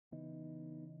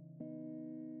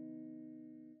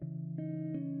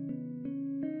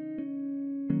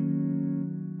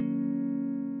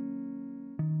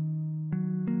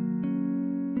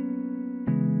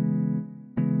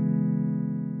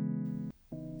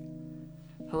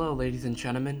Hello, ladies and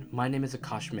gentlemen. My name is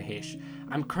Akash Mahesh.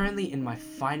 I'm currently in my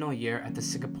final year at the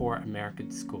Singapore American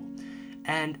School.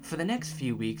 And for the next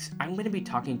few weeks, I'm going to be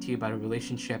talking to you about a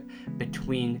relationship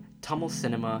between Tamil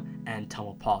cinema and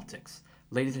Tamil politics.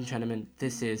 Ladies and gentlemen,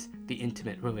 this is the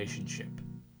intimate relationship.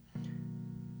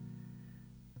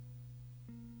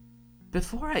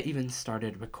 Before I even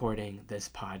started recording this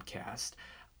podcast,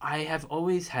 I have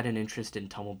always had an interest in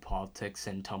Tamil politics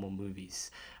and Tamil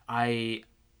movies. I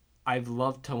I've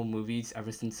loved Tamil movies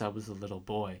ever since I was a little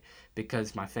boy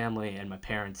because my family and my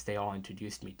parents they all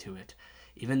introduced me to it.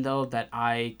 Even though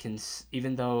I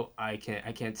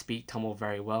can't speak Tamil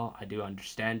very well, I do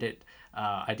understand it.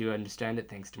 I do understand it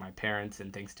thanks to my parents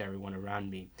and thanks to everyone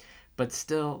around me. But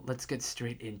still, let's get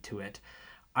straight into it.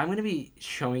 I'm going to be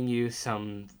showing you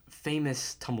some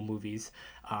famous Tamil movies.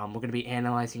 We're going to be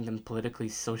analyzing them politically,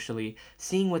 socially,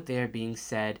 seeing what they're being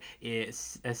said,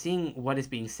 seeing what is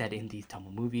being said in these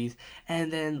Tamil movies,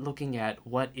 and then looking at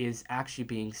what is actually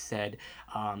being said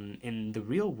in the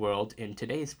real world, in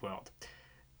today's world.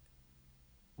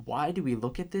 Why do we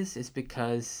look at this? Is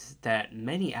because that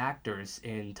many actors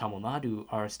in Tamil Nadu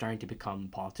are starting to become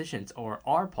politicians or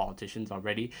are politicians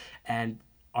already and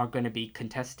are going to be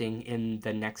contesting in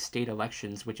the next state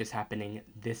elections, which is happening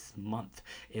this month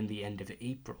in the end of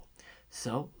April.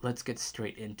 So let's get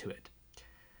straight into it.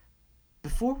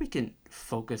 Before we can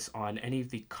focus on any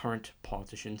of the current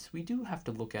politicians, we do have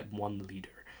to look at one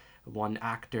leader, one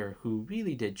actor who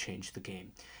really did change the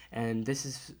game. And this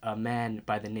is a man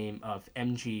by the name of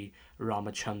MG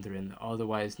Ramachandran,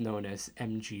 otherwise known as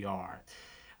MGR.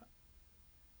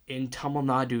 In Tamil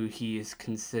Nadu, he is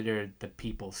considered the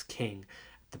people's king.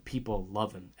 The people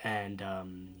love him, and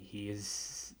he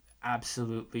is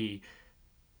absolutely,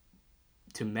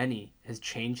 to many, has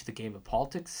changed the game of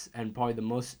politics and probably the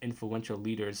most influential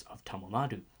leaders of Tamil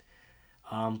Nadu.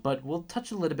 But we'll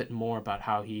touch a little bit more about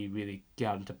how he really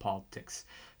got into politics.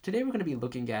 Today, we're going to be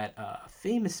looking at a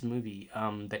famous movie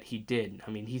that he did.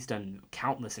 I mean, he's done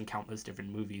countless and countless different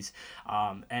movies,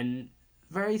 and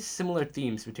very similar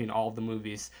themes between all of the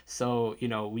movies. So,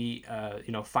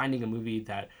 finding a movie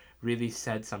that really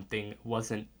said something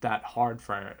wasn't that hard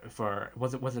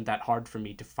wasn't that hard for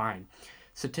me to find.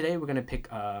 So today we're going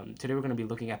to be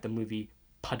looking at the movie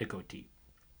Padagotti.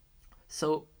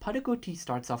 So Padagotti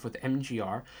starts off with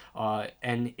MGR,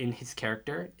 and in his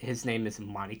character, his name is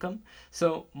Manikam.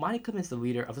 So Manikam is the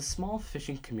leader of a small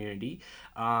fishing community,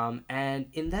 and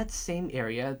in that same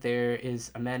area, there is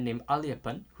a man named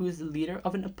Aliappan, who is the leader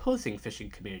of an opposing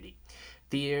fishing community.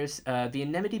 The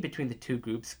enmity between the two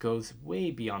groups goes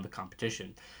way beyond the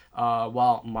competition.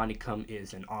 While Manikam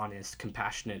is an honest,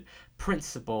 compassionate,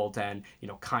 principled, and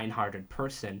kind-hearted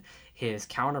person, his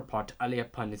counterpart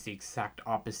Aliappan is the exact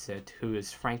opposite, who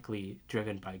is frankly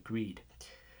driven by greed.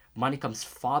 Manikam's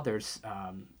father's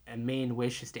main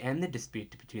wish is to end the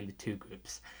dispute between the two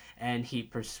groups, and he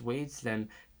persuades them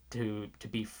to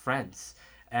be friends.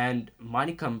 And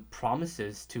Manikam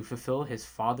promises to fulfill his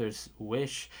father's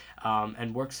wish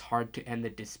and works hard to end the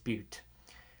dispute.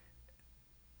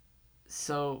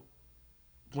 So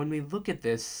when we look at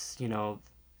this,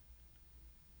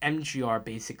 MGR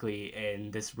basically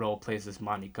in this role plays as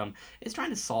Manikam is trying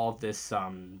to solve is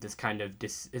trying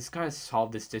to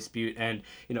solve this dispute and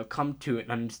come to an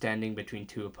understanding between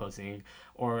two opposing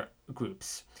or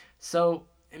groups. So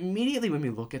immediately when we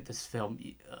look at this film,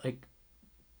 like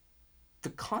the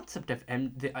concept of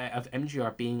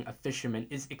MGR being a fisherman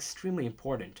is extremely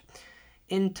important.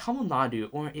 In Tamil Nadu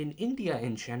or in India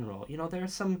in general, there are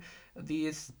some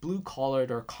these blue collared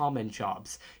or common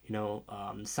jobs.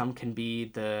 Some can be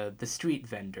the street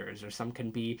vendors, or some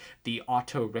can be the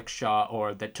auto rickshaw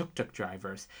or the tuk tuk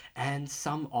drivers, and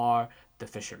some are the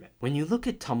fishermen. When you look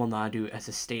at Tamil Nadu as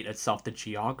a state itself, the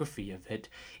geography of it,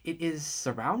 it is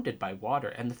surrounded by water,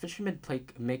 and the fishermen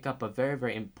make up a very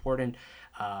very important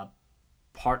uh,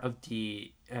 part of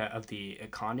the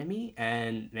economy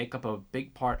and make up a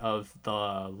big part of the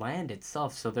land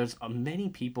itself. So there's many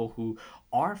people who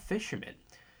are fishermen.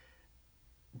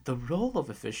 The role of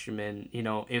a fisherman,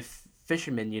 if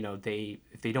fishermen,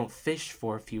 if they don't fish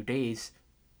for a few days,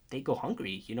 they go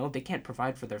hungry. They can't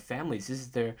provide for their families. This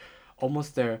is their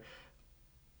almost their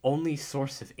only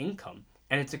source of income,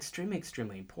 and it's extremely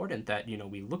extremely important that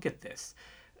we look at this.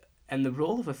 And the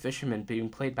role of a fisherman being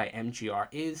played by MGR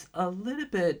is a little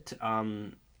bit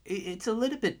it's a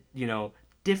little bit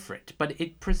different, but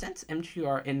it presents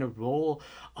MGR in a role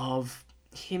of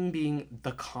him being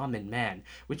the common man,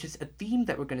 which is a theme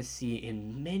that we're going to see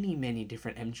in many many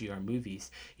different MGR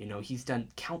movies. He's done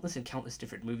countless and countless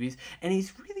different movies, and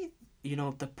he's really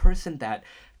the person that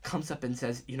comes up and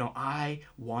says, I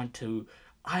want to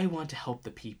I want to help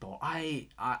the people.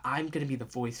 I'm going to be the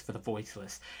voice for the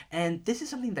voiceless. And this is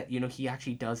something that, he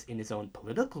actually does in his own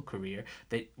political career,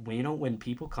 that, when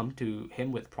people come to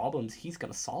him with problems, he's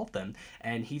going to solve them,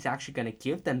 and he's actually going to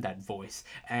give them that voice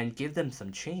and give them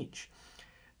some change.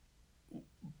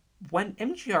 When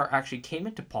MGR actually came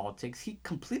into politics, he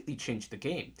completely changed the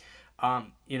game.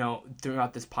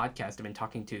 Throughout this podcast, I've been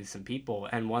talking to some people,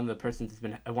 and one of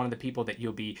the people that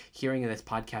you'll be hearing in this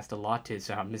podcast a lot is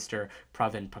Mr.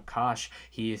 Pravin Prakash.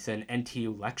 He is an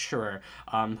NTU lecturer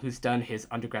who's done his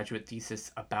undergraduate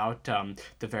thesis about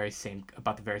the very same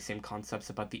concepts,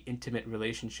 about the intimate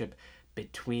relationship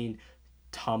between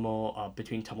Tamil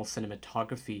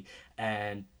cinematography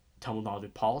and Tamil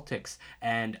Nadu politics,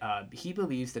 and he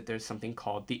believes that there's something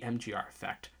called the MGR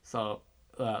effect. So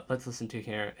let's listen to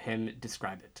him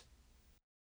describe it.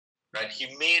 Right, he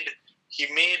made the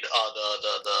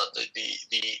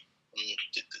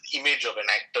image of an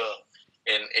actor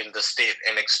in the state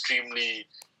an extremely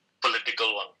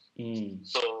political one.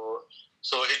 So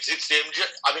it's the MGR.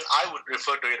 I mean, I would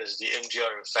refer to it as the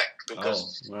MGR effect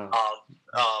because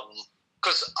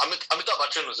because Amitabh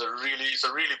Bachchan is a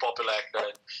really popular actor.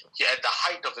 And at the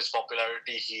height of his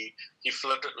popularity, he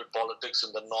flirted with politics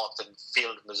in the north and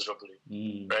failed miserably,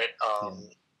 right?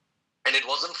 And it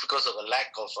wasn't because of a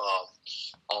lack of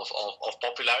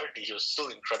popularity. He was still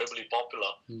incredibly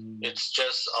popular. It's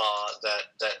just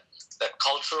that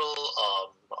cultural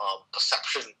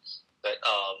perception that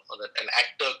an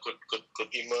actor could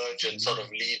emerge and sort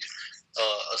of lead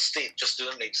a state just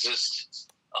didn't exist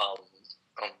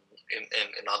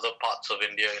in other parts of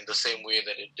India in the same way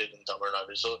that it did in Tamil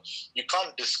Nadu. So you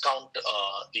can't discount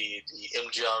the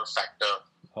MGR factor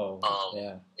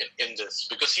in this,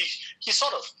 because he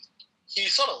sort of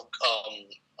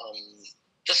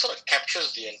just sort of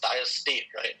captures the entire state,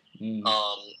 right? And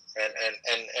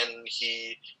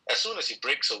he, as soon as he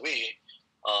breaks away,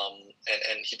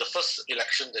 and the first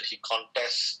election that he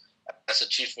contests as a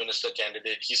chief minister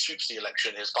candidate, he sweeps the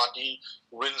election. His party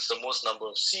wins the most number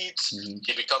of seats.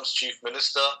 He becomes chief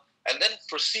minister, and then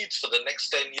proceeds for the next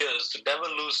 10 years to never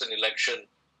lose an election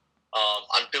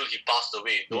until he passed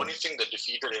away. The only thing that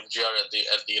defeated MGR at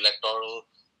the electoral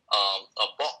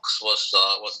box was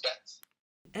death.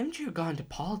 MGR got into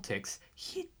politics,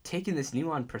 he had taken this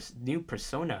new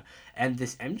persona, and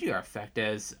this MGR effect,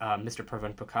 as Mr.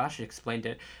 Pravan Prakash explained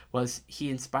it, was he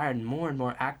inspired more and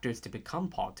more actors to become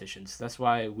politicians. That's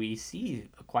why we see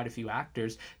quite a few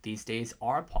actors these days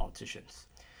are politicians.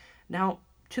 Now,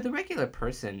 to the regular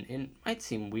person, it might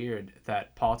seem weird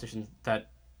that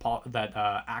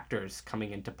actors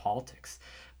coming into politics,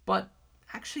 but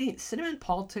actually, cinema and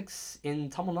politics in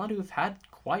Tamil Nadu have had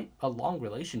quite a long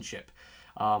relationship.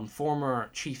 Former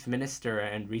chief minister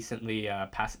and recently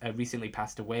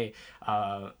passed away,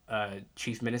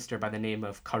 chief minister by the name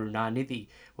of Karunanidhi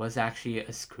was actually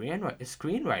a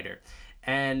screenwriter,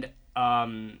 and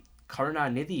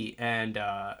Karunanidhi,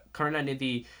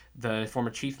 the former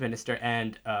chief minister,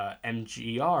 and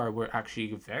MGR were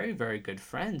actually very, very good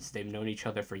friends. They've known each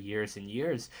other for years and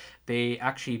years. They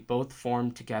actually both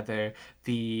formed together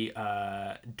the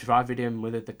Dravidam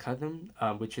Mudita Kadam,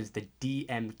 which is the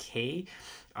DMK.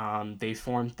 They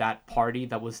formed that party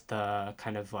that was the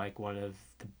kind of like one of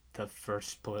the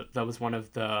first that was one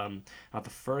of the not the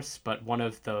first, but one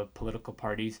of the political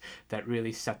parties that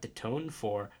really set the tone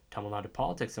for Tamil Nadu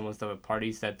politics, and was the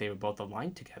parties that they were both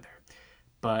aligned together.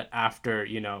 But after,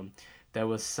 there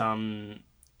was some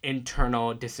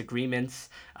internal disagreements,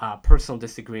 personal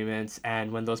disagreements,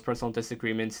 and when those personal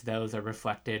disagreements, those are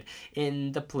reflected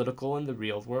in the political and the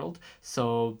real world.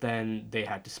 So then they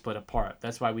had to split apart.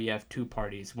 That's why we have two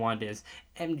parties. One is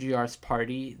MGR's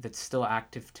party that's still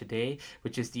active today,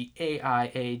 which is the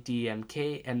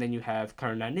AIADMK, and then you have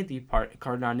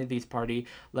Karunanidhi's party,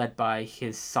 led by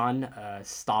his son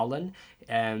Stalin,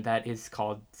 and that is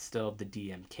called still the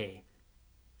DMK.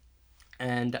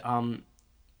 And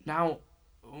now,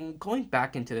 going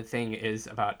back into the thing is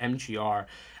about MGR,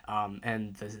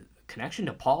 and the connection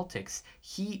to politics.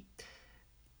 He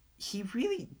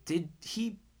really did.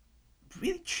 He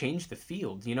really changed the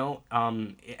field.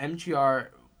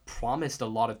 MGR promised a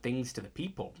lot of things to the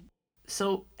people.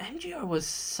 So MGR was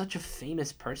such a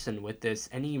famous person with this,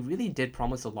 and he really did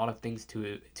promise a lot of things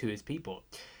to his people.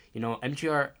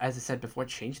 MGR, as I said before,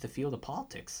 changed the field of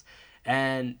politics,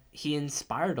 and he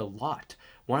inspired a lot.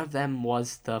 One of them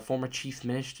was the former chief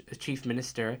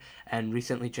minister, and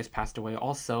recently just passed away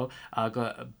also,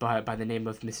 by the name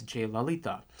of Miss J.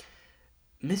 Lalita.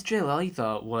 Miss J.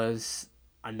 Lalita was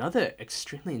another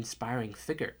extremely inspiring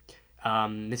figure.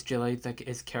 Miss J. Lalita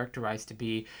is characterized to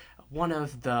be one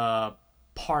of the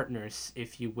partners,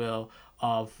 if you will,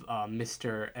 of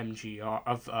Mr. MGR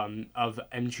of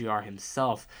MGR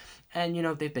himself, and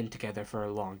they've been together for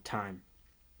a long time.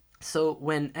 So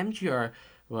when MGR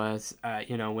was,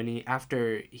 when he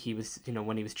after he was,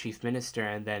 when he was chief minister,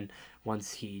 and then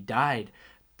once he died,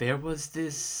 there was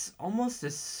this almost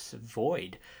this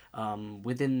void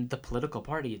within the political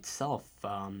party itself,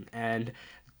 and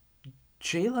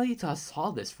Jayalalitha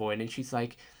saw this void, and she's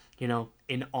like,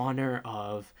 in honor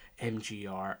of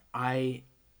MGR, I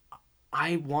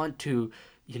want to,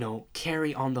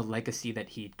 carry on the legacy that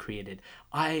he'd created.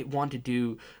 I want to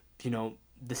do,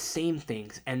 the same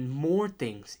things and more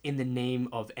things in the name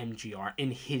of MGR,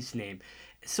 in his name.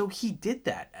 So he did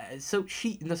that. So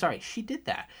she, no, sorry, she did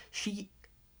that. She,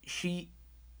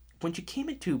 when she came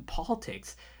into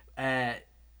politics, uh,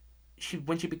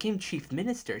 when she became chief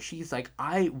minister, she's like,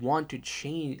 I want to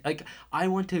change, like, I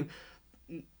want to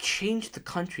change the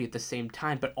country at the same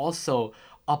time, but also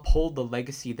uphold the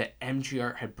legacy that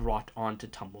MGR had brought on to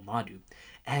Tamil Nadu.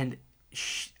 And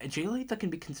Jayalalitha can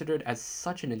be considered as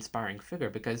such an inspiring figure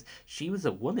because she was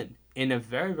a woman in a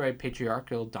very, very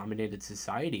patriarchal dominated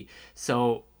society.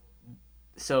 So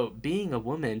being a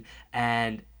woman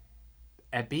and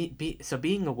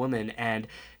being a woman and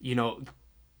you know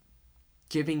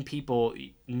giving people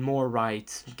more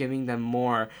rights, giving them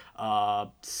more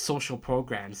social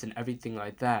programs and everything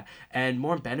like that, and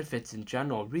more benefits in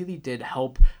general, really did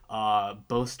help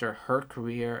bolster her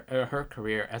career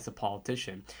as a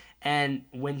politician. And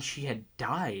when she had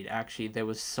died, actually, there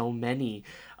was so much.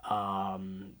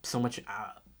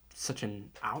 Such an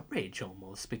outrage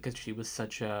almost because she was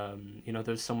such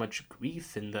there's so much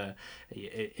grief in the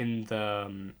in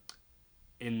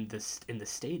the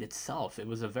state itself. It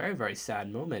was a very, very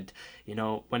sad moment.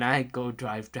 When I go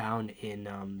drive down in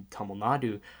Tamil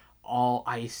Nadu, all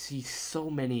I see so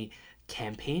many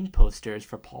campaign posters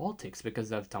for politics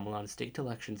because of Tamil Nadu state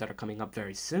elections that are coming up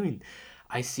very soon.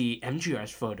 I see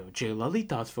MGR's photo,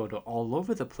 Jayalalitha's photo all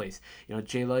over the place.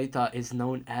 Jayalalitha is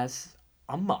known as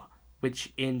Amma,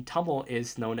 which in Tamil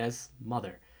is known as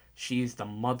mother. She's the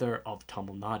mother of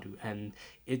Tamil Nadu, and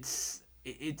it's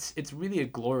really a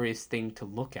glorious thing to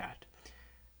look at.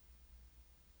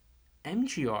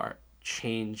 MGR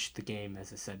changed the game,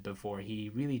 as I said before. He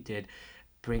really did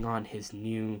bring on his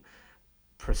new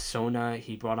persona.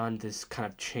 He brought on this kind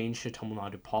of change to Tamil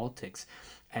Nadu politics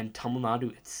and Tamil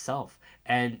Nadu itself.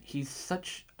 And he's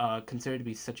considered to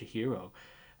be such a hero.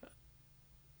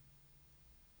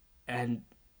 And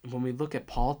when we look at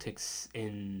politics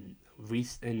in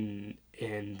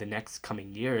the next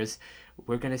coming years,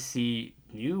 we're gonna see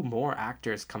more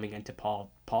actors coming into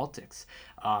politics.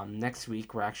 Next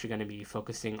week, we're actually gonna be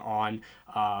focusing on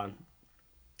a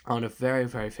very,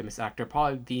 very famous actor,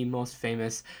 probably the most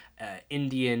famous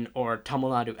Indian or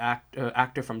Tamil Nadu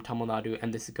actor from Tamil Nadu,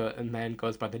 and this man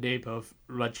goes by the name of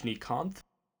Rajnikant.